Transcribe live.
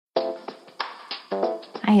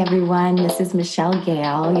Hi, everyone. This is Michelle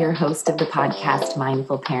Gale, your host of the podcast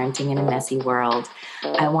Mindful Parenting in a Messy World.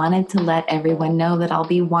 I wanted to let everyone know that I'll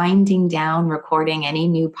be winding down recording any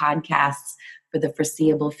new podcasts for the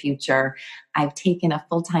foreseeable future. I've taken a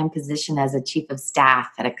full-time position as a chief of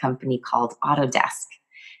staff at a company called Autodesk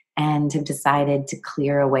and have decided to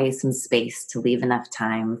clear away some space to leave enough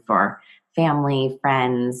time for family,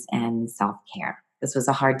 friends, and self-care. This was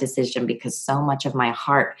a hard decision because so much of my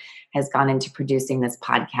heart has gone into producing this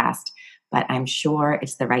podcast, but I'm sure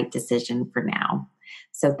it's the right decision for now.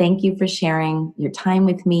 So thank you for sharing your time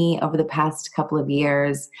with me over the past couple of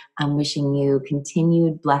years. I'm wishing you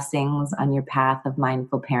continued blessings on your path of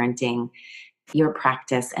mindful parenting. Your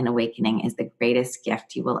practice and awakening is the greatest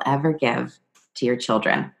gift you will ever give to your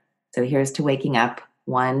children. So here's to waking up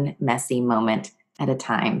one messy moment at a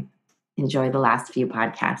time. Enjoy the last few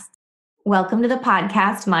podcasts. Welcome to the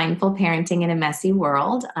podcast, Mindful Parenting in a Messy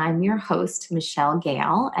World. I'm your host, Michelle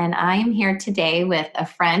Gale, and I am here today with a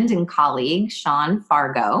friend and colleague, Sean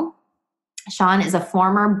Fargo. Sean is a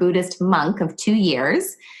former Buddhist monk of 2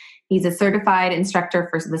 years. He's a certified instructor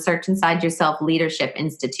for the Search Inside Yourself Leadership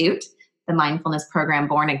Institute, the mindfulness program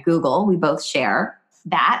born at Google. We both share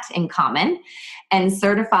that in common, and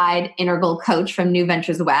certified integral coach from New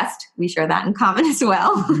Ventures West. We share that in common as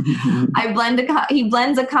well. He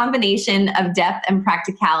blends a combination of depth and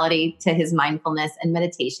practicality to his mindfulness and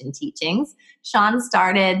meditation teachings. Sean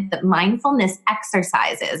started the Mindfulness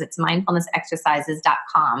Exercises. It's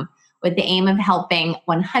mindfulnessexercises.com with the aim of helping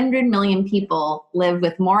 100 million people live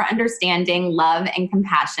with more understanding, love, and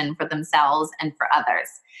compassion for themselves and for others.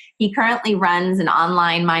 He currently runs an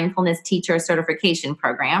online mindfulness teacher certification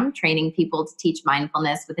program, training people to teach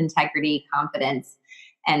mindfulness with integrity, confidence,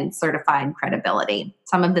 and certified credibility.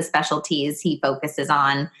 Some of the specialties he focuses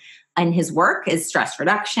on in his work is stress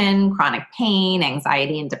reduction, chronic pain,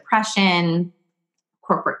 anxiety and depression,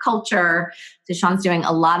 corporate culture. So Sean's doing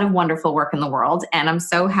a lot of wonderful work in the world, and I'm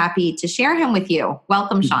so happy to share him with you.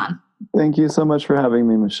 Welcome, Sean. Thank you so much for having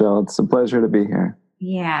me, Michelle. It's a pleasure to be here.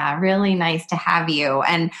 Yeah, really nice to have you.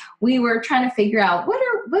 And we were trying to figure out what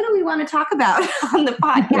do we want to talk about on the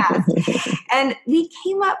podcast? And we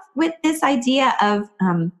came up with this idea of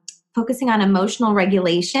focusing on emotional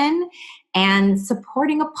regulation and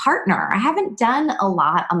supporting a partner. I haven't done a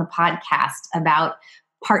lot on the podcast about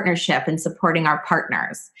partnership and supporting our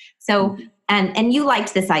partners. So, and you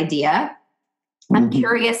liked this idea. I'm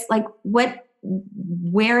curious,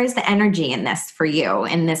 where is the energy in this for you,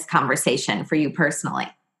 in this conversation for you personally?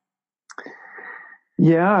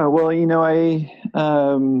 Yeah, well,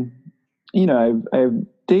 I've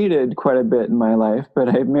dated quite a bit in my life, but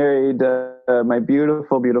I married my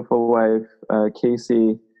beautiful, beautiful wife,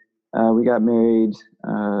 Casey. We got married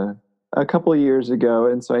a couple of years ago,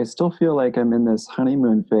 and so I still feel like I'm in this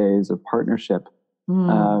honeymoon phase of partnership.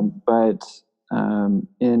 But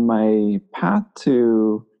in my path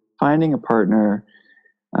to finding a partner,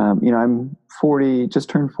 I'm 40, just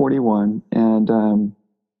turned 41, and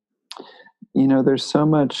there's so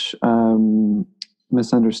much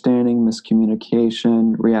misunderstanding,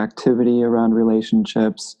 miscommunication, reactivity around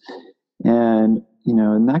relationships, and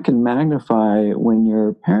that can magnify when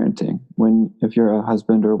you're parenting. If you're a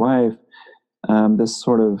husband or wife, this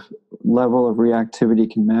sort of level of reactivity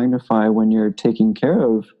can magnify when you're taking care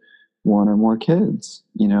of one or more kids,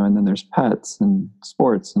 and then there's pets and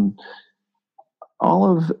sports and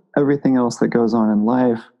all of everything else that goes on in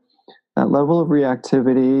life. That level of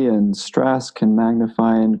reactivity and stress can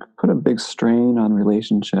magnify and put a big strain on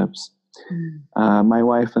relationships. My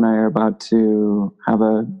wife and I are about to have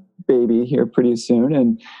a baby here pretty soon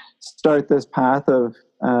and start this path of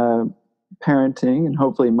parenting and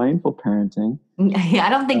hopefully mindful parenting. I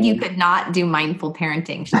don't think you could not do mindful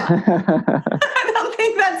parenting, Sean. I don't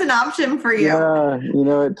think that's an option for you. Yeah,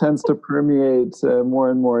 it tends to permeate more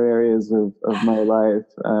and more areas of my life,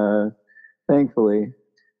 thankfully.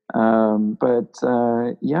 And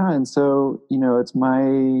so, it's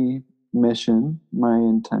my mission, my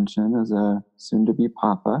intention as a soon-to-be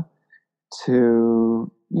papa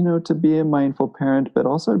to be a mindful parent, but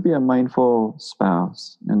also to be a mindful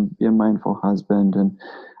spouse and be a mindful husband. And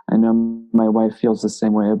I know my wife feels the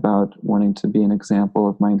same way about wanting to be an example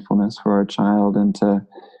of mindfulness for our child and to,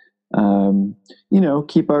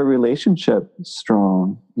 keep our relationship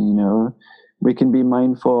strong. We can be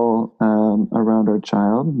mindful around our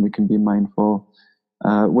child. We can be mindful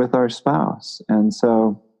with our spouse. And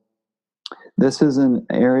so this is an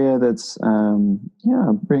area that's,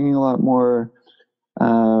 bringing a lot more,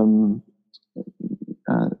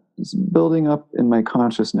 building up in my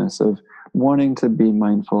consciousness of wanting to be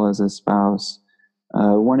mindful as a spouse,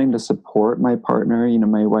 wanting to support my partner. You know,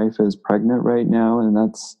 my wife is pregnant right now, and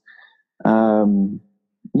that's,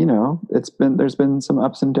 you know, there's been some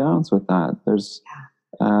ups and downs with that. There's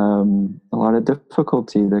a lot of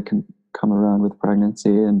difficulty that can come around with pregnancy,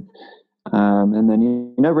 and then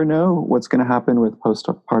you never know what's going to happen with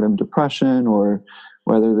postpartum depression, or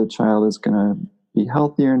whether the child is going to be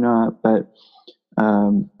healthy or not. But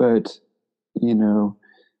you know,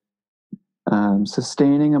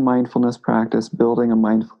 sustaining a mindfulness practice, building a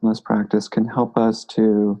mindfulness practice can help us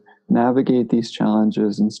to navigate these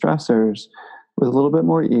challenges and stressors with a little bit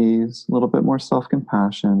more ease, a little bit more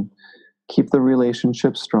self-compassion, keep the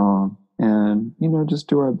relationship strong, and, you know, just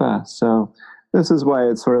do our best. So this is why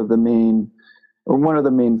it's sort of the main, or one of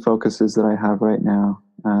the main focuses that I have right now,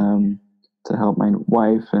 to help my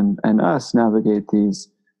wife and us navigate these,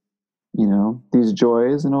 you know, these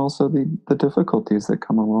joys and also the difficulties that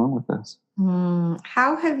come along with this.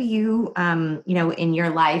 How have you, you know, in your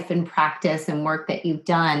life and practice and work that you've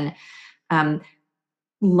done,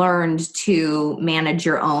 learned to manage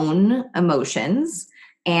your own emotions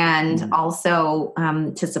and also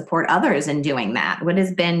to support others in doing that? What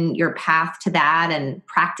has been your path to that, and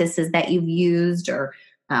practices that you've used, or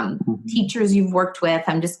teachers you've worked with?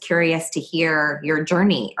 I'm just curious to hear your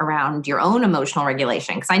journey around your own emotional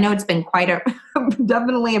regulation, because I know it's been quite a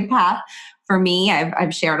definitely a path for me.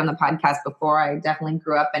 I've shared on the podcast before. I definitely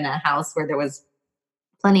grew up in a house where there was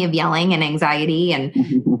plenty of yelling and anxiety and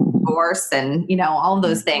divorce and, you know, all of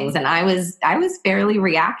those things. And I was fairly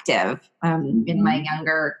reactive in my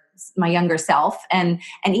younger self, and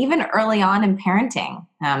even early on in parenting.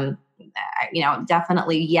 You know,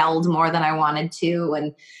 definitely yelled more than I wanted to,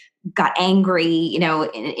 and got angry, you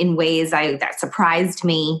know, in ways that surprised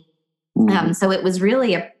me. So it was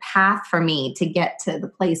really a path for me to get to the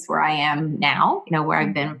place where I am now, you know, where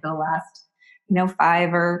I've been for the last, you know,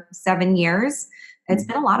 5 or 7 years. It's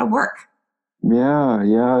been a lot of work. Yeah.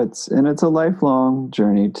 It's a lifelong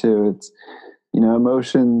journey too. It's, you know,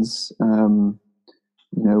 emotions, you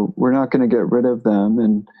know, we're not going to get rid of them,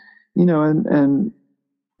 and, you know, and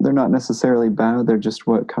they're not necessarily bad. They're just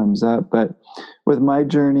what comes up. But with my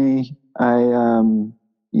journey,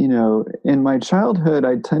 you know, in my childhood,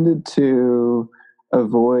 I tended to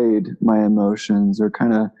avoid my emotions, or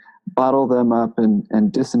kind of bottle them up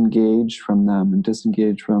and disengage from them, and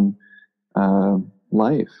disengage from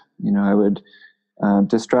life. You know, I would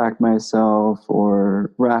distract myself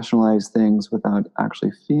or rationalize things without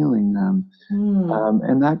actually feeling them.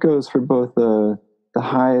 And that goes for both the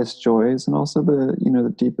highest joys and also the, you know,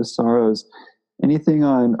 the deepest sorrows. Anything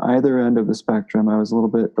on either end of the spectrum, I was a little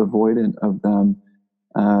bit avoidant of them.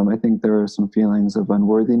 I think there were some feelings of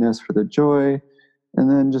unworthiness for the joy, and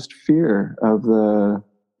then just fear of the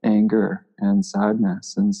anger and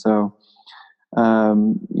sadness. And so,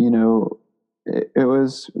 you know, it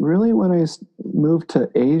was really when I moved to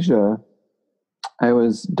Asia. I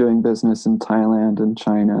was doing business in Thailand and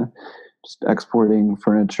China, just exporting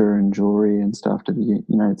furniture and jewelry and stuff to the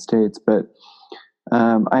United States. But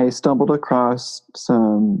I stumbled across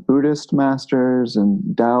some Buddhist masters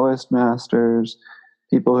and Taoist masters,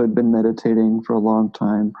 people who had been meditating for a long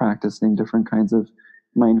time, practicing different kinds of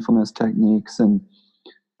mindfulness techniques. And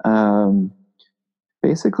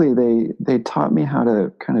basically they taught me how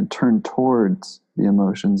to kind of turn towards the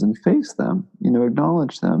emotions and face them, you know,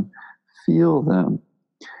 acknowledge them, feel them.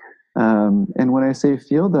 And when I say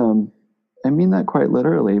feel them, I mean that quite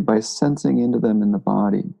literally, by sensing into them in the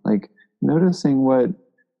body, like noticing what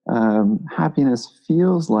happiness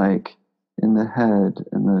feels like in the head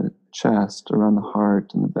and the chest, around the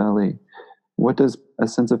heart and the belly. What does a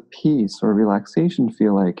sense of peace or relaxation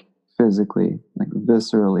feel like physically, like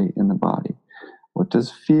viscerally in the body? What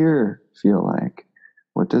does fear feel like?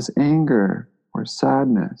 What does anger or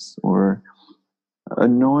sadness or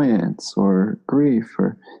annoyance or grief,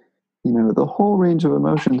 or, you know, the whole range of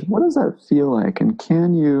emotions, what does that feel like? And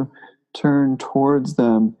can you turn towards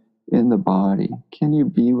them in the body? Can you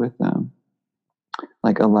be with them,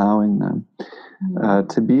 like allowing them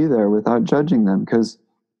to be there without judging them? Because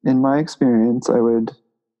in my experience, you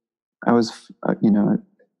know,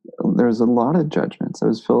 there's a lot of judgments. I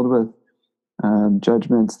was filled with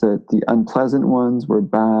judgments that the unpleasant ones were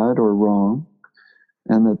bad or wrong,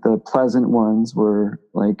 and that the pleasant ones were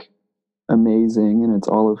like amazing, and it's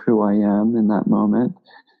all of who I am in that moment.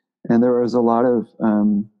 And there was a lot of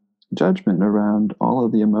judgment around all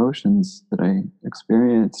of the emotions that I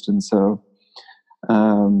experienced. And so,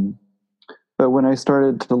 but when I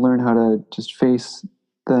started to learn how to just face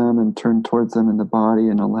them and turn towards them in the body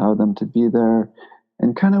and allow them to be there,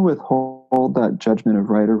 and kind of withhold that judgment of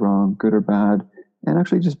right or wrong, good or bad, and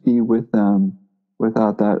actually just be with them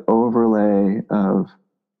without that overlay of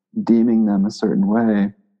deeming them a certain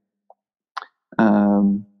way,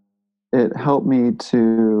 it helped me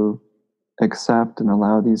to accept and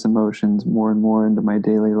allow these emotions more and more into my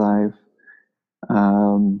daily life,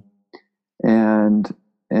 um, and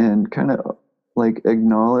kind of like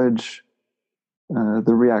acknowledge the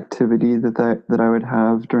reactivity that I would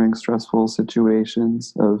have during stressful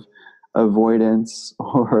situations of avoidance,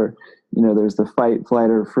 or there's the fight, flight,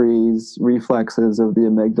 or freeze reflexes of the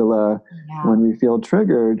amygdala when we feel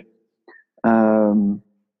triggered.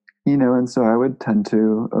 And so I would tend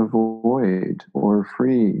to avoid or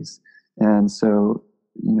freeze. And so,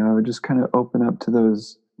 I would just kind of open up to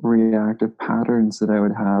those reactive patterns that I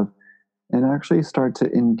would have and actually start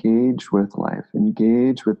to engage with life,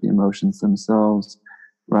 engage with the emotions themselves,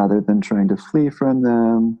 rather than trying to flee from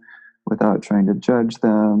them without trying to judge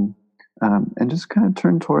them, and just kind of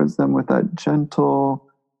turn towards them with that gentle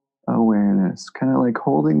awareness, kind of like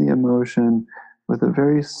holding the emotion with a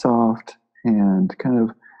very soft hand, kind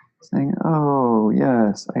of saying, "Oh,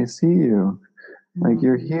 yes, I see you. Like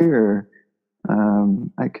you're here.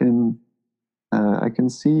 I can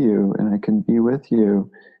see you, and I can be with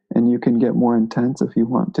you, and you can get more intense if you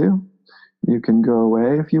want to. You can go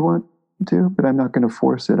away if you want to, but I'm not going to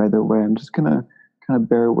force it either way. I'm just going to kind of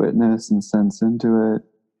bear witness and sense into it,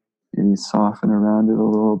 maybe soften around it a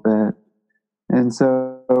little bit." And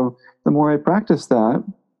so the more I practice that,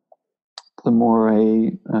 the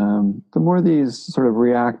more these sort of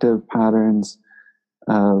reactive patterns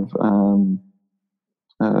of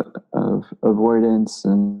of avoidance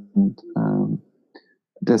and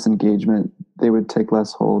disengagement, they would take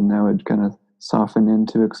less hold, and I would kind of soften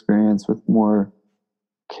into experience with more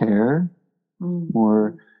care,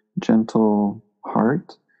 more gentle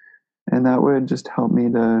heart, and that would just help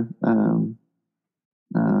me to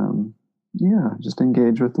just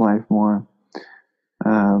engage with life more.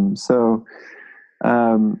 Um, so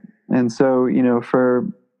and so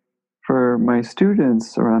for my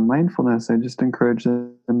students around mindfulness, I just encourage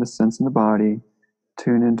them to sense in the body,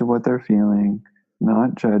 tune into what they're feeling,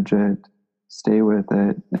 not judge it, stay with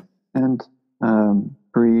it, and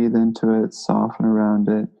breathe into it, soften around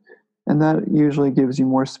it. And that usually gives you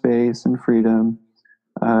more space and freedom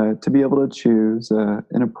to be able to choose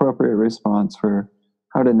an appropriate response for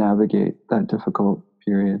how to navigate that difficult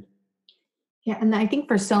period. Yeah, and I think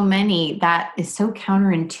for so many that is so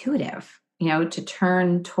counterintuitive, to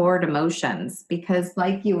turn toward emotions, because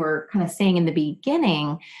like you were kind of saying in the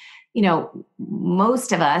beginning,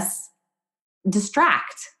 most of us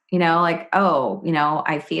distract, like, oh,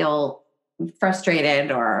 I feel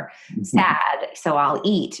frustrated or sad, so I'll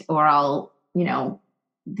eat, or I'll,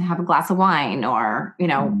 have a glass of wine, or,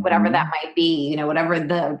 whatever that might be, whatever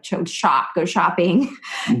the go shopping,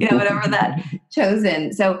 whatever that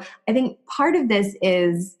chosen. So I think part of this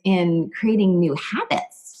is in creating new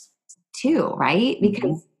habits too, right?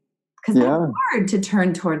 Because Yeah. that's hard to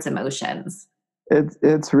turn towards emotions.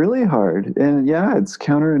 It's really hard, and yeah, it's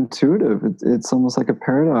counterintuitive. It's almost like a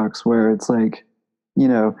paradox where it's like,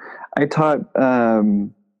 I taught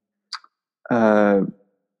uh,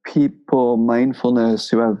 people mindfulness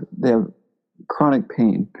who they have chronic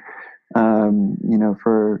pain.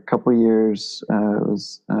 For a couple of years, I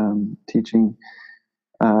was teaching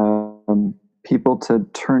people to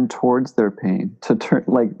turn towards their pain, to turn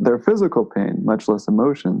like their physical pain, much less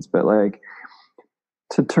emotions, but like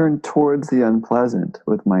to turn towards the unpleasant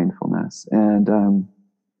with mindfulness. And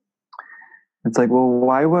it's like, well,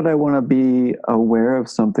 why would I want to be aware of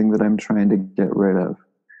something that I'm trying to get rid of?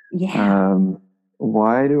 Yeah.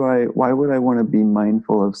 Why would I want to be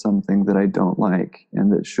mindful of something that I don't like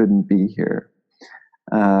and that shouldn't be here?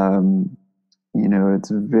 It's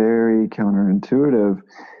very counterintuitive.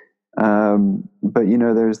 But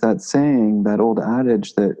there's that saying, that old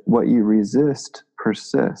adage, that what you resist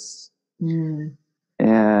persists.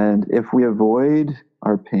 And if we avoid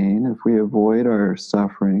our pain, if we avoid our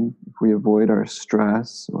suffering, if we avoid our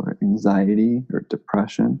stress or anxiety or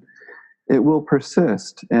depression, it will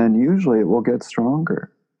persist, and usually it will get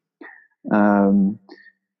stronger.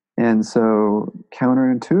 And so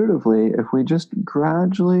counterintuitively, if we just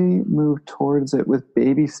gradually move towards it with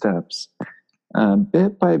baby steps,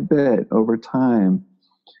 bit by bit over time,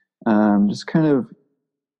 just kind of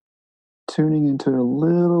tuning into it a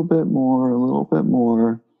little bit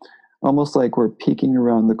more, almost like we're peeking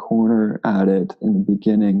around the corner at it in the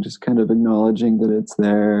beginning, just kind of acknowledging that it's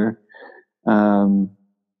there,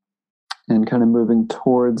 and kind of moving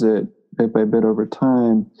towards it bit by bit over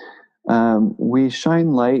time. We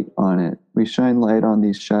shine light on it. We shine light on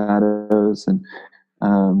these shadows, and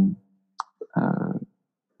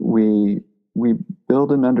we we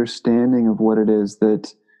build an understanding of what it is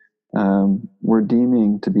that we're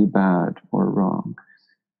deeming to be bad or wrong.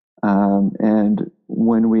 And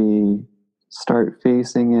when we start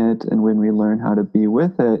facing it and when we learn how to be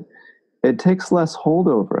with it, it takes less hold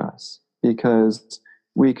over us because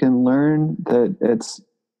we can learn that it's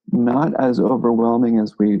not as overwhelming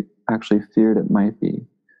as we actually feared it might be.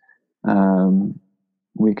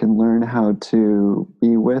 We can learn how to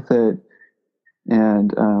be with it,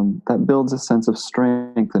 and that builds a sense of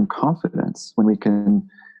strength and confidence when we can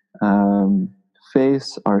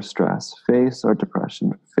face our stress, face our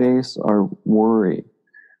depression, face our worry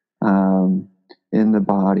in the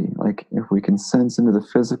body. Like if we can sense into the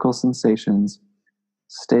physical sensations,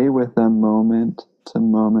 stay with them moment to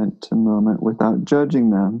moment to moment without judging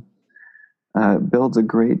them, builds a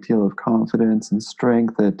great deal of confidence and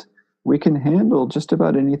strength that we can handle just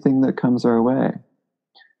about anything that comes our way.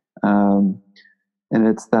 And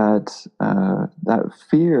it's that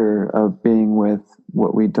fear of being with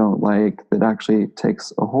what we don't like that actually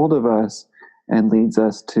takes a hold of us and leads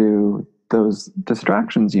us to those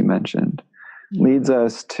distractions you mentioned, leads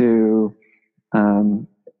us to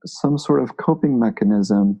some sort of coping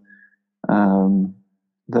mechanism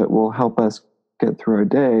that will help us get through our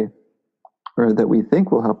day, or that we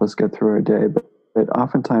think will help us get through our day, but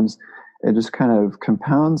oftentimes it just kind of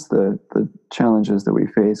compounds the challenges that we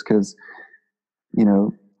face because,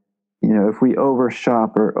 if we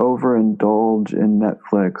overshop or overindulge in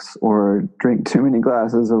Netflix or drink too many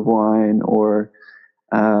glasses of wine, or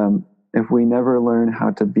if we never learn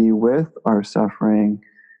how to be with our suffering,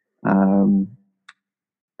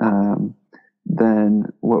 then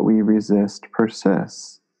what we resist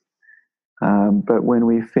persists. But when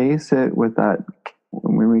we face it with that,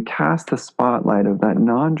 when we cast the spotlight of that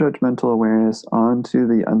non-judgmental awareness onto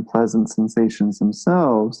the unpleasant sensations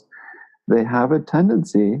themselves, they have a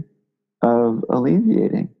tendency of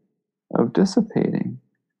alleviating, of dissipating,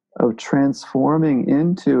 of transforming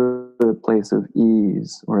into a place of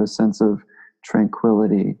ease or a sense of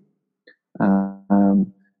tranquility.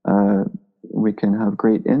 We can have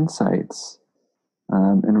great insights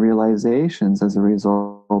and realizations as a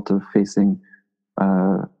result of facing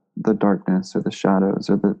the darkness or the shadows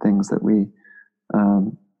or the things that we,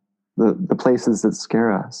 the places that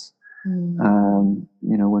scare us.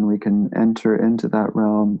 When we can enter into that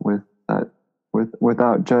realm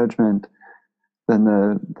without judgment, then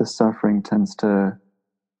the suffering tends to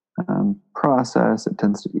process, it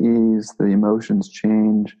tends to ease, the emotions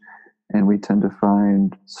change, and we tend to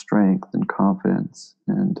find strength and confidence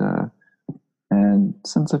and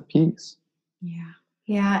sense of peace.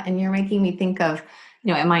 Yeah. And you're making me think of,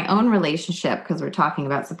 in my own relationship, because we're talking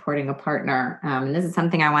about supporting a partner. And this is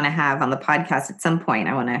something I want to have on the podcast at some point.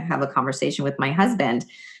 I want to have a conversation with my husband.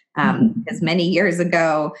 Because many years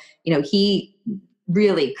ago, he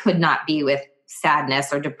really could not be with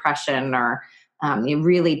sadness or depression, or he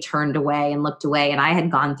really turned away and looked away. And I had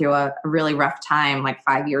gone through a really rough time like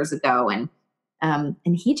 5 years ago. And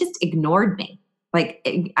he just ignored me. Like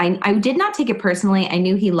I did not take it personally. I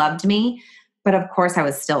knew he loved me. But of course, I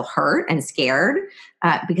was still hurt and scared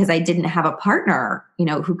because I didn't have a partner,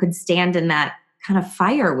 who could stand in that kind of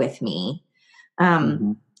fire with me.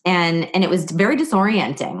 And it was very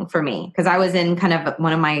disorienting for me because I was in kind of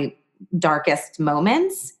one of my darkest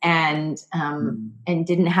moments and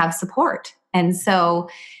didn't have support. And so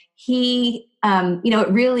he, it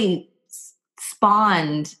really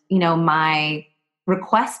spawned, my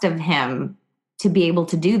request of him to be able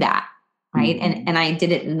to do that. Right. And I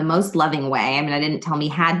did it in the most loving way. I mean, I didn't tell him he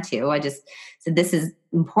had to. I just said, this is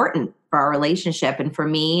important for our relationship and for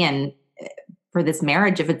me and for this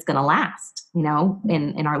marriage if it's going to last, in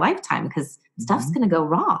our lifetime, because stuff's going to go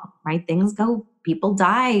wrong, right? People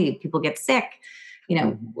die, people get sick,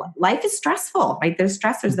 life is stressful, right? There's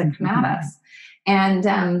stressors that come at us.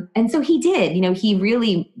 And so he did, he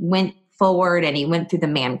really went forward and he went through the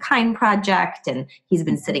Mankind Project, and he's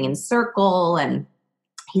been sitting in Circle, and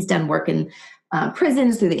he's done work in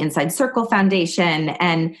prisons through the Inside Circle Foundation.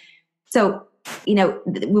 And so,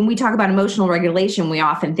 when we talk about emotional regulation, we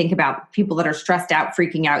often think about people that are stressed out,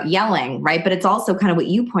 freaking out, yelling, right? But it's also kind of what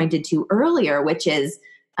you pointed to earlier, which is,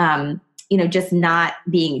 just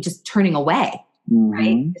turning away,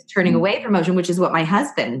 right? Just turning away from emotion, which is what my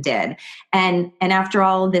husband did. And after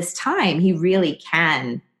all this time, he really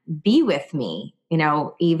can be with me,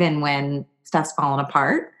 even when stuff's falling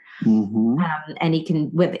apart. And he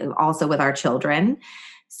can also with our children.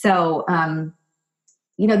 So,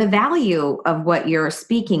 the value of what you're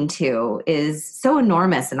speaking to is so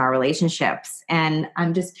enormous in our relationships. And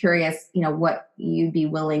I'm just curious, what you'd be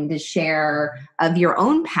willing to share of your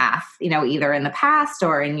own path, either in the past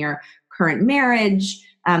or in your current marriage,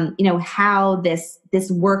 how this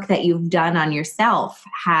work that you've done on yourself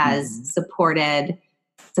has supported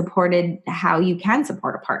how you can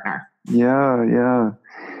support a partner. Yeah.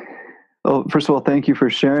 Well, first of all, thank you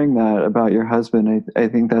for sharing that about your husband. I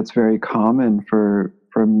think that's very common for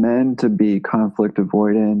men to be conflict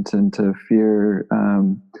avoidant and to fear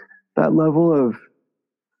that level of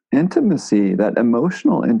intimacy, that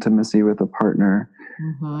emotional intimacy with a partner.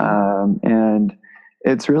 And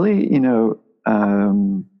it's really,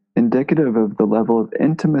 indicative of the level of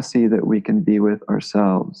intimacy that we can be with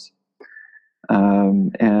ourselves.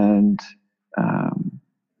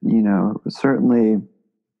 Certainly,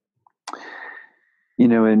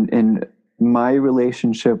 in my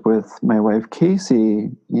relationship with my wife, Casey,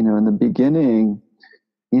 in the beginning,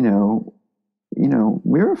 we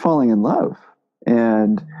were falling in love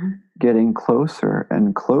and getting closer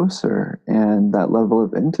and closer. And that level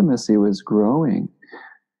of intimacy was growing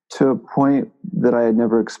to a point that I had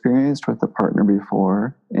never experienced with a partner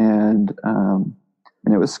before. And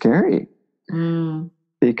it was scary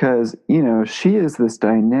because, she is this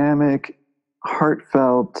dynamic,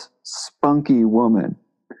 heartfelt, spunky woman.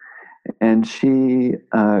 And she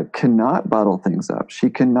cannot bottle things up. She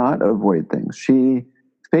cannot avoid things. She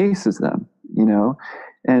faces them,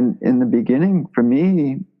 And in the beginning, for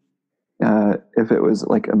me, if it was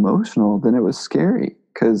like emotional, then it was scary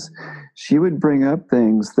because she would bring up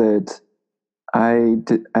things that I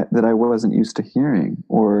wasn't used to hearing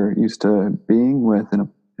or used to being with in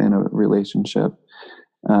a relationship.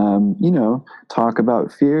 Talk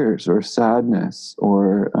about fears or sadness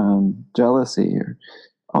or jealousy or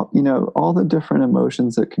all the different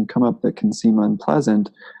emotions that can come up that can seem unpleasant.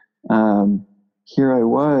 Here I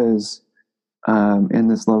was in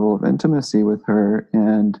this level of intimacy with her,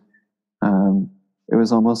 and it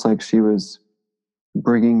was almost like she was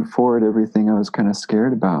bringing forward everything I was kind of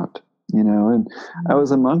scared about, and I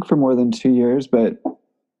was a monk for more than 2 years, but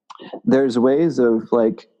there's ways of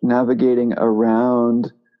like navigating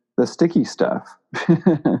around the sticky stuff.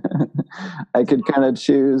 I could kind of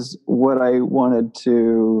choose what I wanted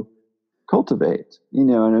to cultivate, and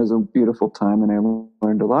it was a beautiful time and I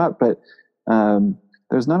learned a lot, but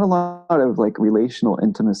there's not a lot of like relational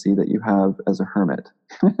intimacy that you have as a hermit.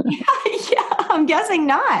 Yeah, I'm guessing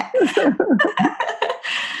not.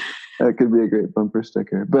 That could be a great bumper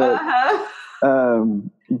sticker, but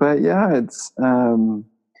yeah, it's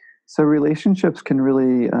so relationships can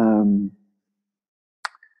really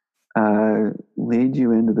lead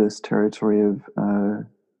you into this territory of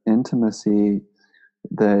intimacy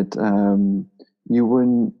that you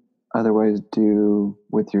wouldn't otherwise do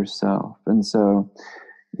with yourself. And so,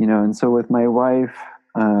 with my wife,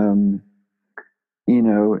 I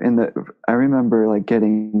remember like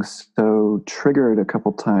getting so triggered a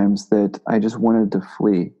couple times that I just wanted to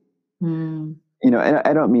flee. And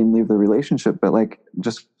I don't mean leave the relationship, but like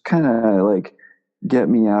just kind of like get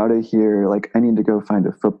me out of here. Like I need to go find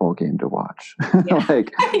a football game to watch. Or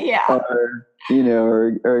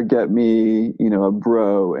get me, a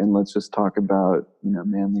bro and let's just talk about,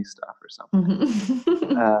 manly stuff or something.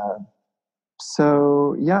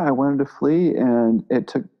 So yeah, I wanted to flee, and it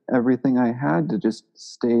took everything I had to just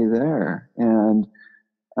stay there. And,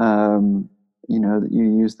 you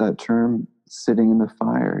use that term, sitting in the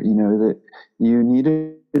fire, that you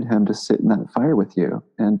needed him to sit in that fire with you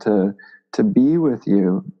and to be with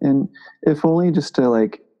you. And if only just to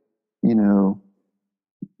like,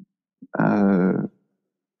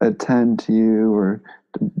 attend to you or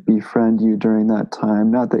to befriend you during that time.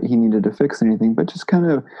 Not that he needed to fix anything, but just kind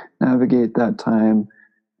of navigate that time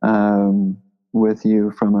with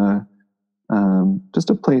you from a just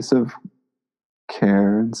a place of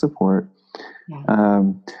care and support. Yeah.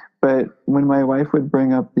 But when my wife would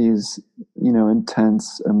bring up these,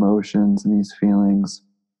 intense emotions and these feelings,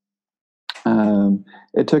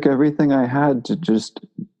 it took everything I had to just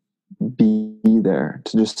be there,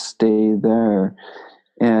 to just stay there.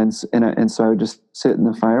 And so I would just sit in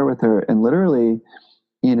the fire with her, and literally,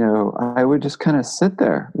 I would just kind of sit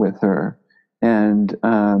there with her and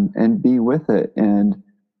be with it. And,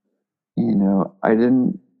 I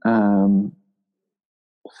didn't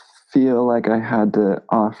feel like I had to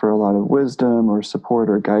offer a lot of wisdom or support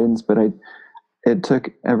or guidance, but it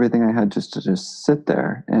took everything I had just to just sit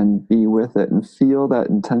there and be with it and feel that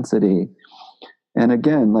intensity. And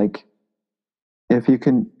again, like if you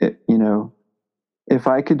can, if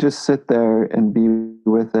I could just sit there and be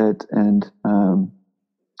with it and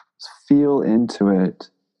feel into it,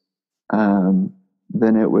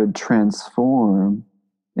 then it would transform,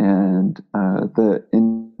 and the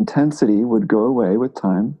intensity would go away with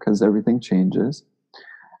time because everything changes,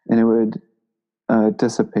 and it would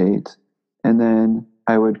dissipate, And then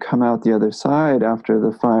I would come out the other side after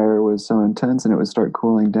the fire was so intense and it would start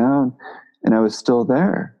cooling down, and I was still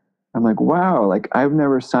there. I'm like, wow, like I've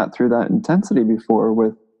never sat through that intensity before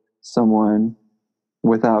with someone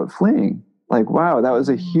without fleeing. Like, wow, that was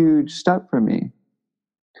a huge step for me.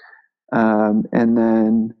 Um, and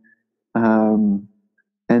then, um,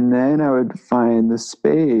 and then I would find the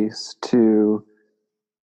space to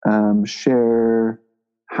share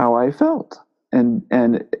how I felt and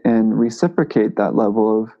reciprocate that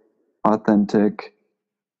level of authentic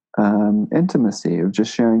intimacy, of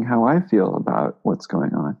just sharing how I feel about what's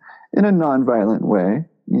going on in a non-violent way,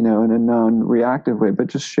 in a non-reactive way, but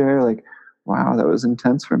just share like, wow, that was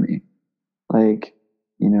intense for me. Like,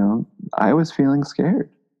 I was feeling scared.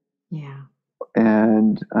 Yeah.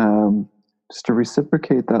 And just to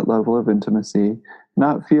reciprocate that level of intimacy,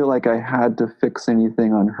 not feel like I had to fix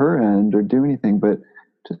anything on her end or do anything, but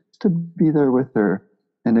just to be there with her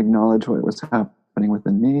and acknowledge what was happening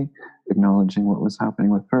within me, acknowledging what was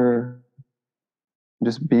happening with her,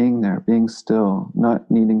 just being there, being still,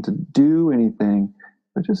 not needing to do anything,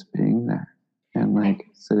 but just being there and like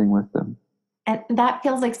sitting with them. And that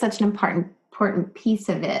feels like such an important piece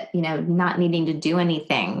of it, not needing to do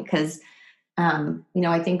anything. Because,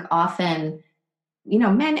 I think often,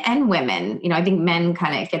 men and women, I think men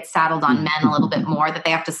kind of get saddled on men a little bit more, that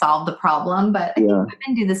they have to solve the problem, but I think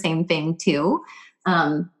women do the same thing too.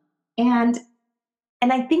 And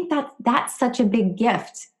I think that's such a big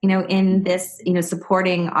gift, in this,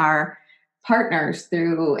 supporting our partners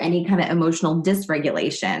through any kind of emotional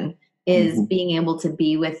dysregulation, is being able to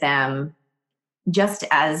be with them just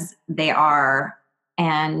as they are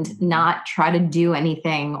and not try to do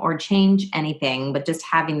anything or change anything, but just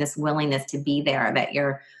having this willingness to be there that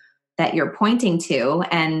you're pointing to,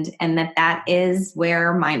 and that is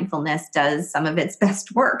where mindfulness does some of its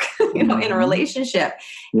best work, in a relationship,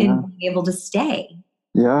 in being able to stay.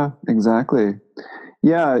 Yeah, exactly.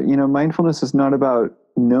 Yeah, mindfulness is not about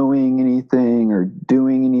knowing anything or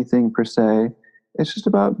doing anything per se. It's just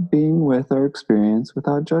about being with our experience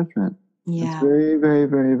without judgment. Yeah. It's very, very,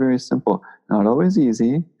 very, very simple. Not always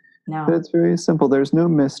easy, but it's very simple. There's no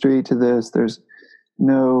mystery to this. There's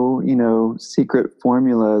no, secret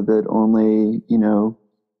formula that only,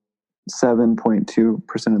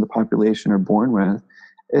 7.2% of the population are born with.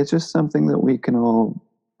 It's just something that we can all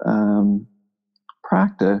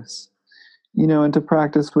practice, and to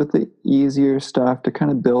practice with the easier stuff to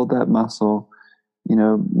kind of build that muscle,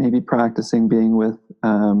 maybe practicing being with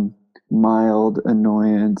mild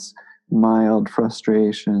annoyance, mild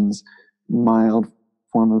frustrations, mild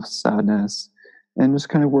form of sadness, and just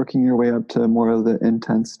kind of working your way up to more of the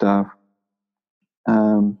intense stuff.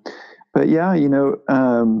 But yeah,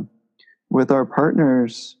 with our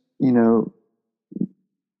partners,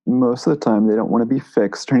 most of the time they don't want to be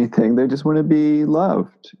fixed or anything. They just want to be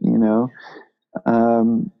loved,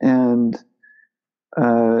 and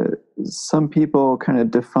some people kind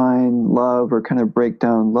of define love or kind of break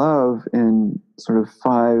down love in sort of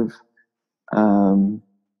 5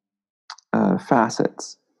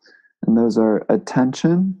 facets. And those are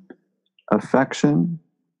attention, affection,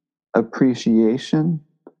 appreciation,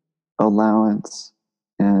 allowance,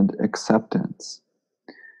 and acceptance.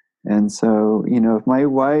 And so, if my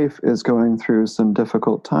wife is going through some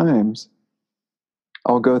difficult times,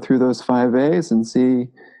 I'll go through those 5 A's and see,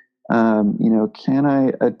 can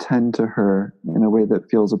I attend to her in a way that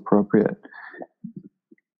feels appropriate?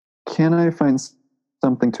 Can I find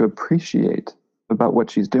something to appreciate about what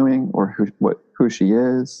she's doing, or who she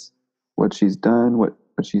is, what she's done, what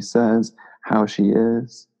she says, how she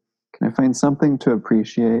is? Can I find something to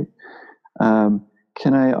appreciate?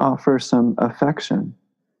 Can I offer some affection?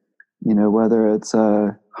 Whether it's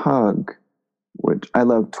a hug, which I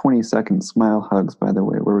love 20-second smile hugs, by the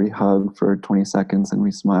way, where we hug for 20 seconds and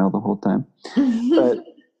we smile the whole time. But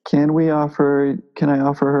can I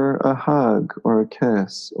offer her a hug or a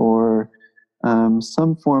kiss or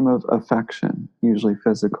some form of affection, usually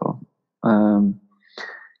physical?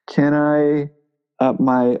 Can I up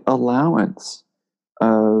my allowance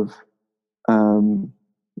of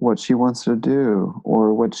what she wants to do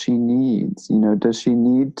or what she needs? Does she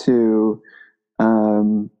need to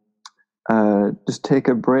just take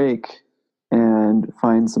a break and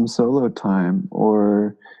find some solo time,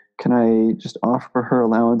 or can I just offer her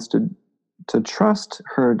allowance to trust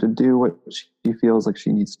her to do what she feels like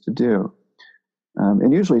she needs to do?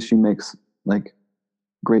 And usually she makes like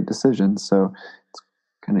great decisions, so it's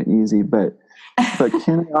kind of easy. But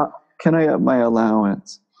can I up my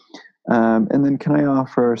allowance? And then can I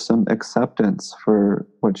offer some acceptance for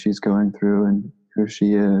what she's going through and who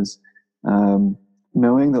she is?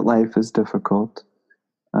 Knowing that life is difficult,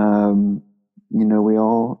 we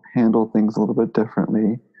all handle things a little bit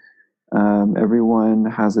differently. Everyone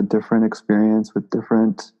has a different experience with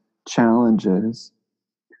different challenges.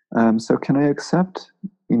 So can I accept,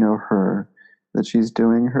 her, that she's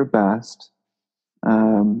doing her best,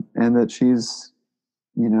 and that she's,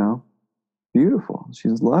 beautiful.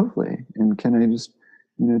 She's lovely. And can I just,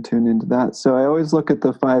 tune into that? So I always look at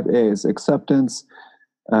the 5 A's: acceptance,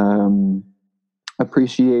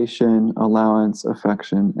 appreciation, allowance,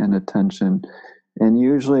 affection, and attention. And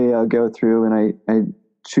usually I'll go through and I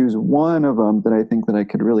choose one of them that I think that I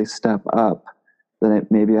could really step up,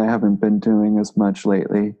 that maybe I haven't been doing as much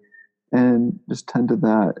lately, and just tend to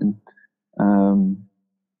that. And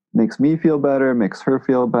makes me feel better, makes her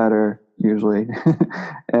feel better, usually.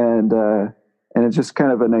 And it's just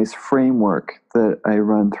kind of a nice framework that I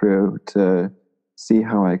run through to see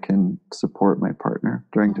how I can support my partner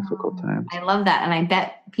during difficult times. I love that. And I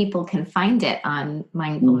bet people can find it on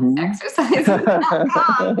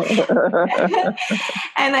mindfulnessexercises.com.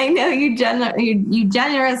 And I know you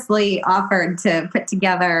generously offered to put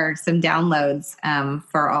together some downloads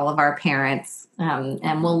for all of our parents.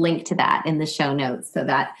 And we'll link to that in the show notes, so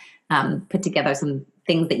that put together some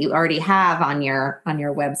things that you already have on your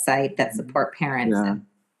website that support parents. Yeah. And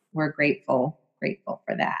we're grateful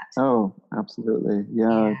for that. Oh, absolutely.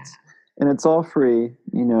 Yeah. It's all free,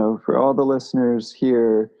 for all the listeners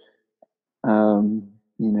here.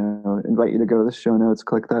 Invite you to go to the show notes,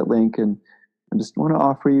 click that link, and I just want to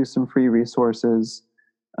offer you some free resources,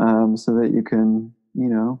 so that you can,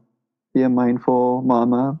 be a mindful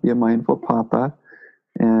mama, be a mindful papa,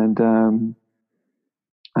 and,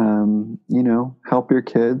 help your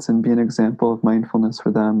kids and be an example of mindfulness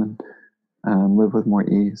for them, and live with more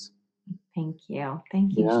ease. Thank you,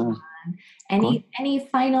 Sean. Any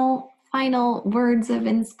final words of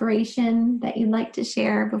inspiration that you'd like to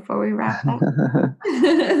share before we wrap up?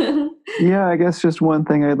 Yeah, I guess just one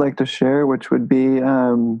thing I'd like to share, which would be,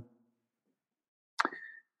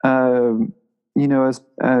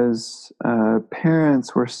 as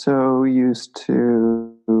parents, we're so used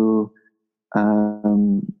to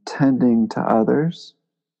tending to others.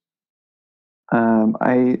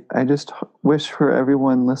 I just wish for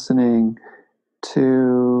everyone listening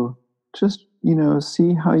to just,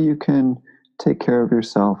 see how you can take care of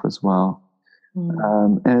yourself as well.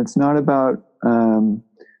 And it's not about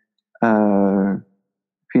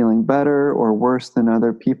feeling better or worse than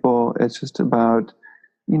other people. It's just about,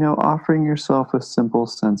 offering yourself a simple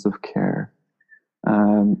sense of care,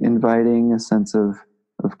 inviting a sense of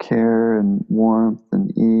care and warmth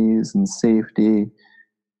and ease and safety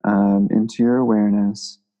into your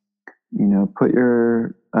awareness. Put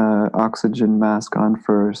your oxygen mask on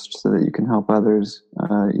first so that you can help others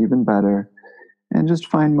even better, and just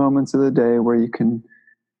find moments of the day where you can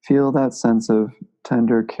feel that sense of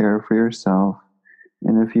tender care for yourself.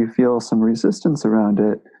 And if you feel some resistance around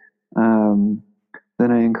it,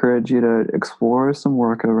 then I encourage you to explore some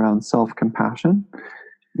work around self-compassion.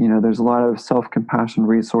 There's a lot of self-compassion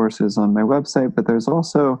resources on my website, but there's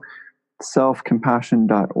also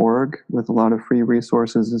selfcompassion.org with a lot of free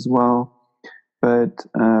resources as well. But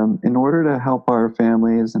in order to help our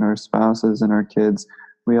families and our spouses and our kids,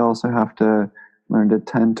 we also have to learn to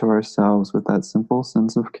tend to ourselves with that simple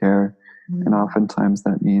sense of care. And oftentimes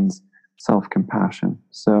that means self-compassion.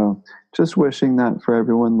 So just wishing that for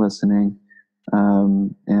everyone listening.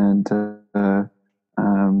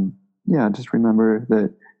 Just remember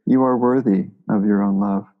that you are worthy of your own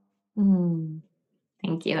love.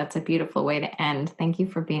 Thank you. That's a beautiful way to end. Thank you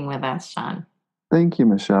for being with us, Sean. Thank you,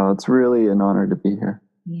 Michelle. It's really an honor to be here.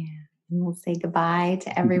 Yeah. And we'll say goodbye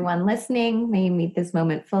to everyone listening. May you meet this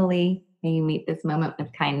moment fully. May you meet this moment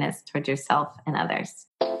with kindness towards yourself and others.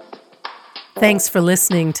 Thanks for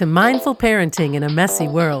listening to Mindful Parenting in a Messy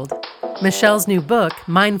World. Michelle's new book,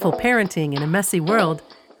 Mindful Parenting in a Messy World,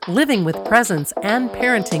 Living with Presence and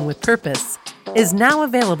Parenting with Purpose, is now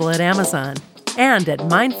available at Amazon and at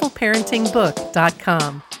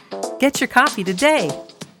mindfulparentingbook.com. Get your copy today.